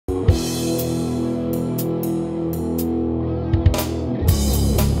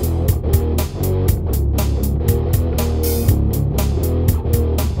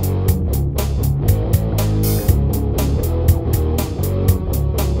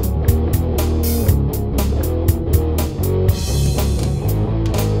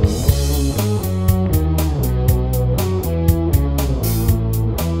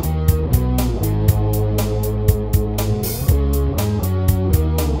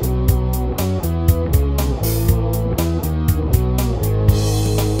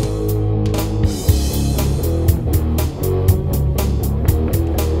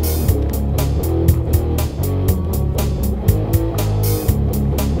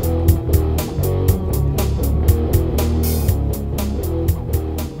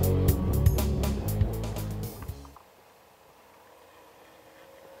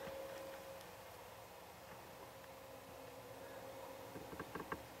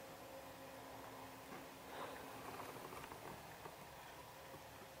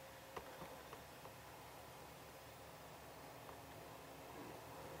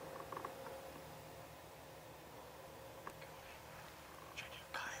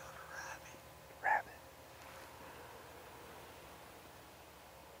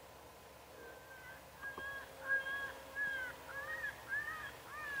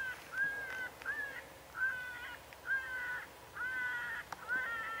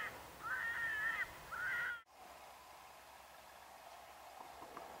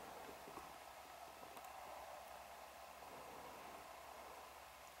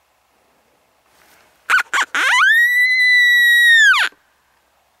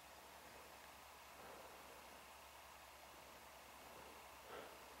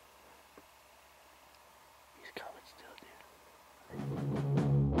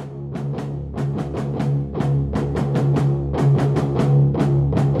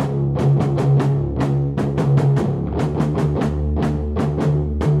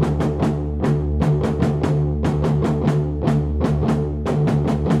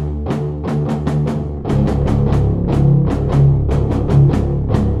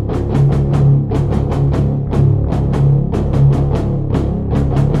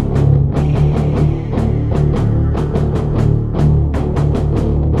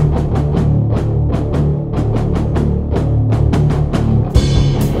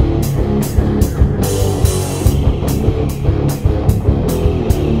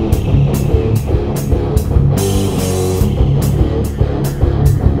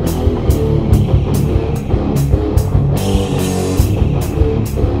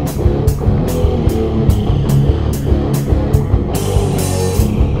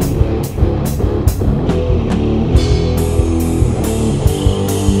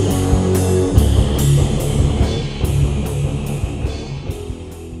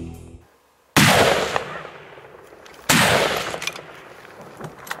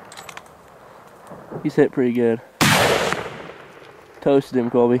He's hit pretty good. Toasted him,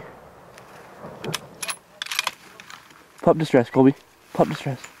 Colby. Pup distress, Colby. Pup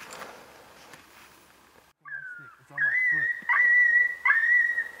distress. It's on my foot.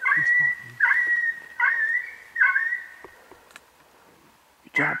 Good spot, dude.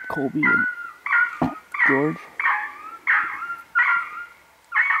 Good job, Colby and George.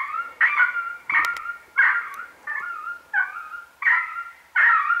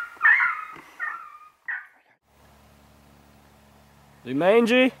 The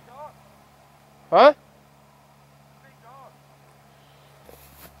mangy? Huh?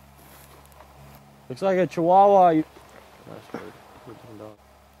 Looks like a Chihuahua.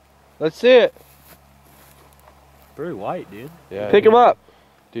 Let's see it. Very white, dude. Yeah. Pick him up.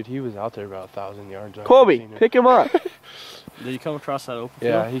 Dude, he was out there about 1,000 yards. Colby, pick him up. Did you come across that open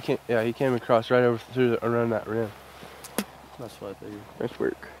field? Yeah, he came. Yeah, he came across right over through around that rim. That's what I figured. Nice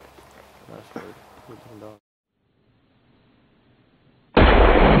work. Nice work. Good dog.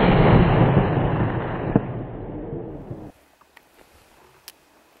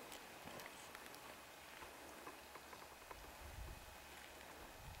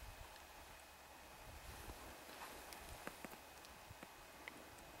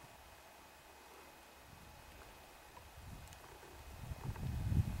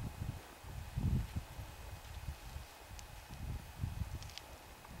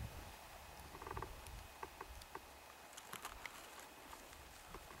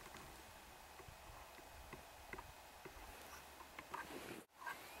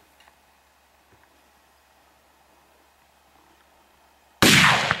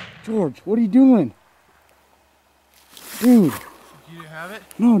 George, what are you doing? Dude. You didn't have it?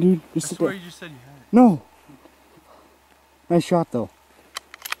 No, dude. Just I sit swear there. you just said you had it. No. Nice shot, though.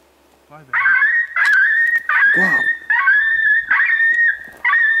 My bad. God.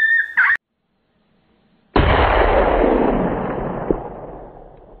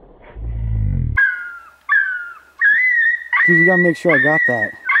 Dude, you gotta make sure I got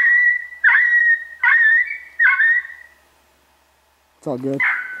that. It's all good.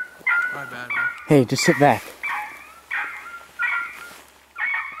 My bad, man. Hey, just sit back.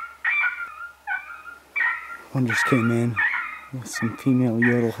 One just came in with some female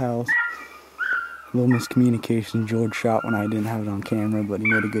yodel howls. A little miscommunication. George shot when I didn't have it on camera, but he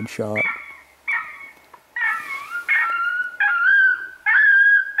made a good shot.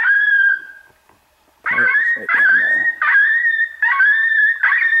 Coyote's right down there.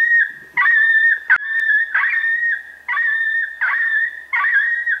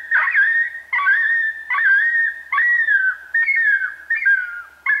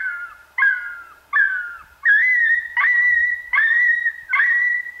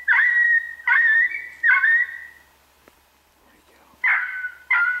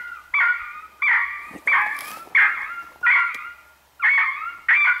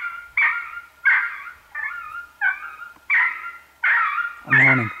 I'm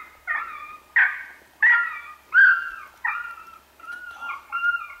hunting.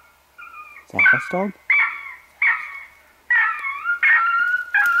 Is that a house dog?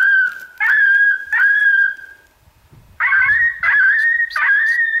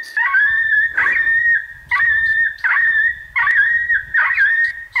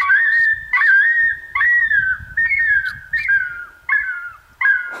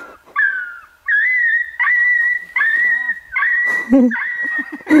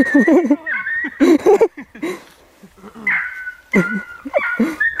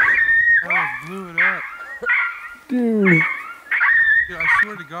 That blew it up. Dude. Dude, I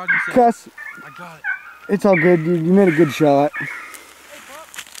swear to God you said Cuss. I got it. It's all good, dude. You made a good shot.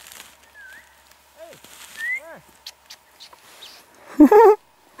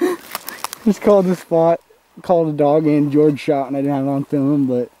 Just called the spot, called a dog in. George shot and I didn't have it on film,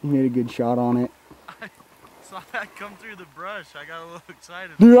 but he made a good shot on it. I saw that come through the brush. I got a little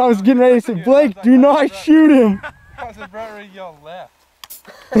excited. Dude, I was getting ready to say, Blake, do not shoot him. I was about ready to yell left.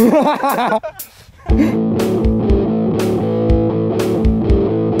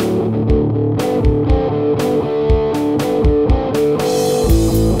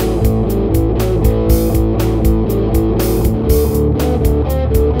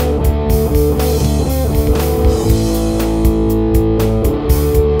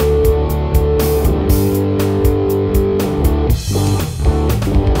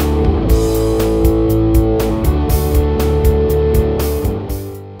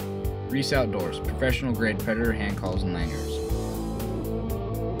 Reese Outdoors, professional grade predator hand calls and lanyards.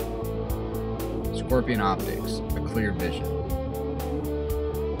 Scorpion Optics, a clear vision.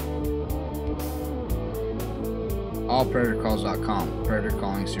 AllPredatorCalls.com, Predator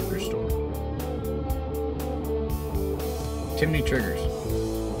Calling Superstore. Timney triggers.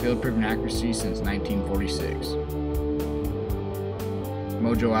 Field proven accuracy since 1946.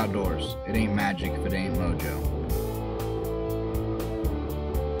 Mojo Outdoors. It ain't magic if it ain't Mojo.